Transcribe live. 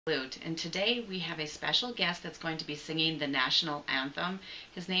Lute, and today we have a special guest that's going to be singing the national anthem.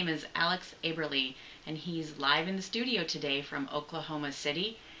 His name is Alex Aberle, and he's live in the studio today from Oklahoma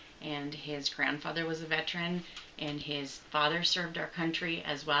City. And his grandfather was a veteran, and his father served our country,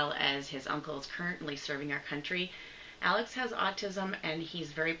 as well as his uncle is currently serving our country. Alex has autism, and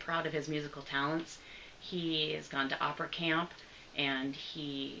he's very proud of his musical talents. He has gone to opera camp, and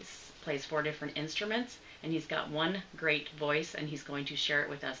he plays 4 different instruments, and he's got one great voice, and he's going to share it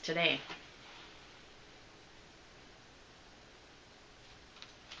with us today.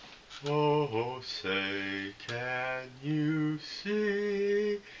 Oh, say, can you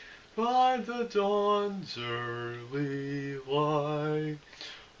see by the dawn's early light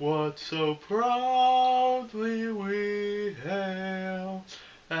what so proudly we hail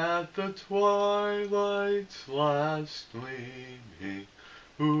at the twilight's last gleaming,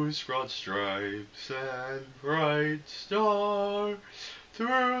 whose broad stripes and bright star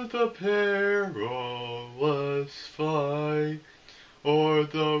through the perilous fight o'er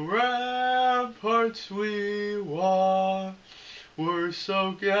the ramparts we watch were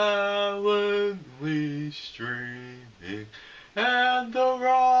so gallantly streaming, and the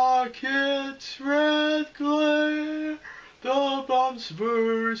rocket's red glare, the bombs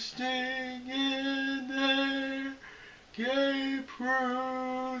bursting in air, gave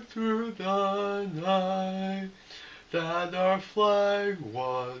proof through the night that our flag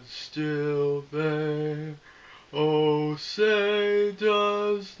was still there. Oh, say,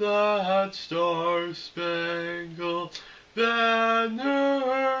 does that star-spangled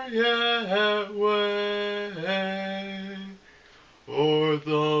banner yet wave o'er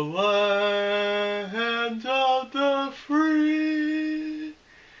the land of the free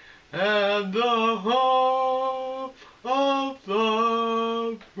and the home of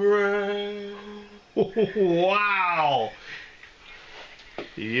the brave? Wow!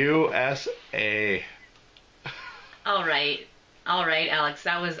 USA. All right, Alex,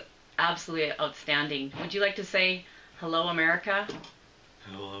 that was absolutely outstanding. Would you like to say hello, America?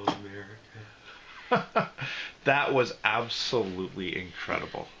 Hello, America. That was absolutely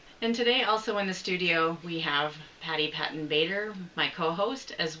incredible. And today, also in the studio, we have Patty Patton Bader, my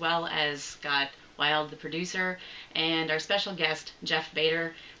co-host, as well as Scott Wild, the producer, and our special guest, Jeff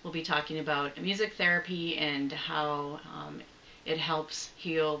Bader, will be talking about music therapy and how it helps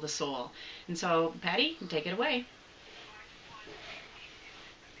heal the soul. And so, Patty, take it away.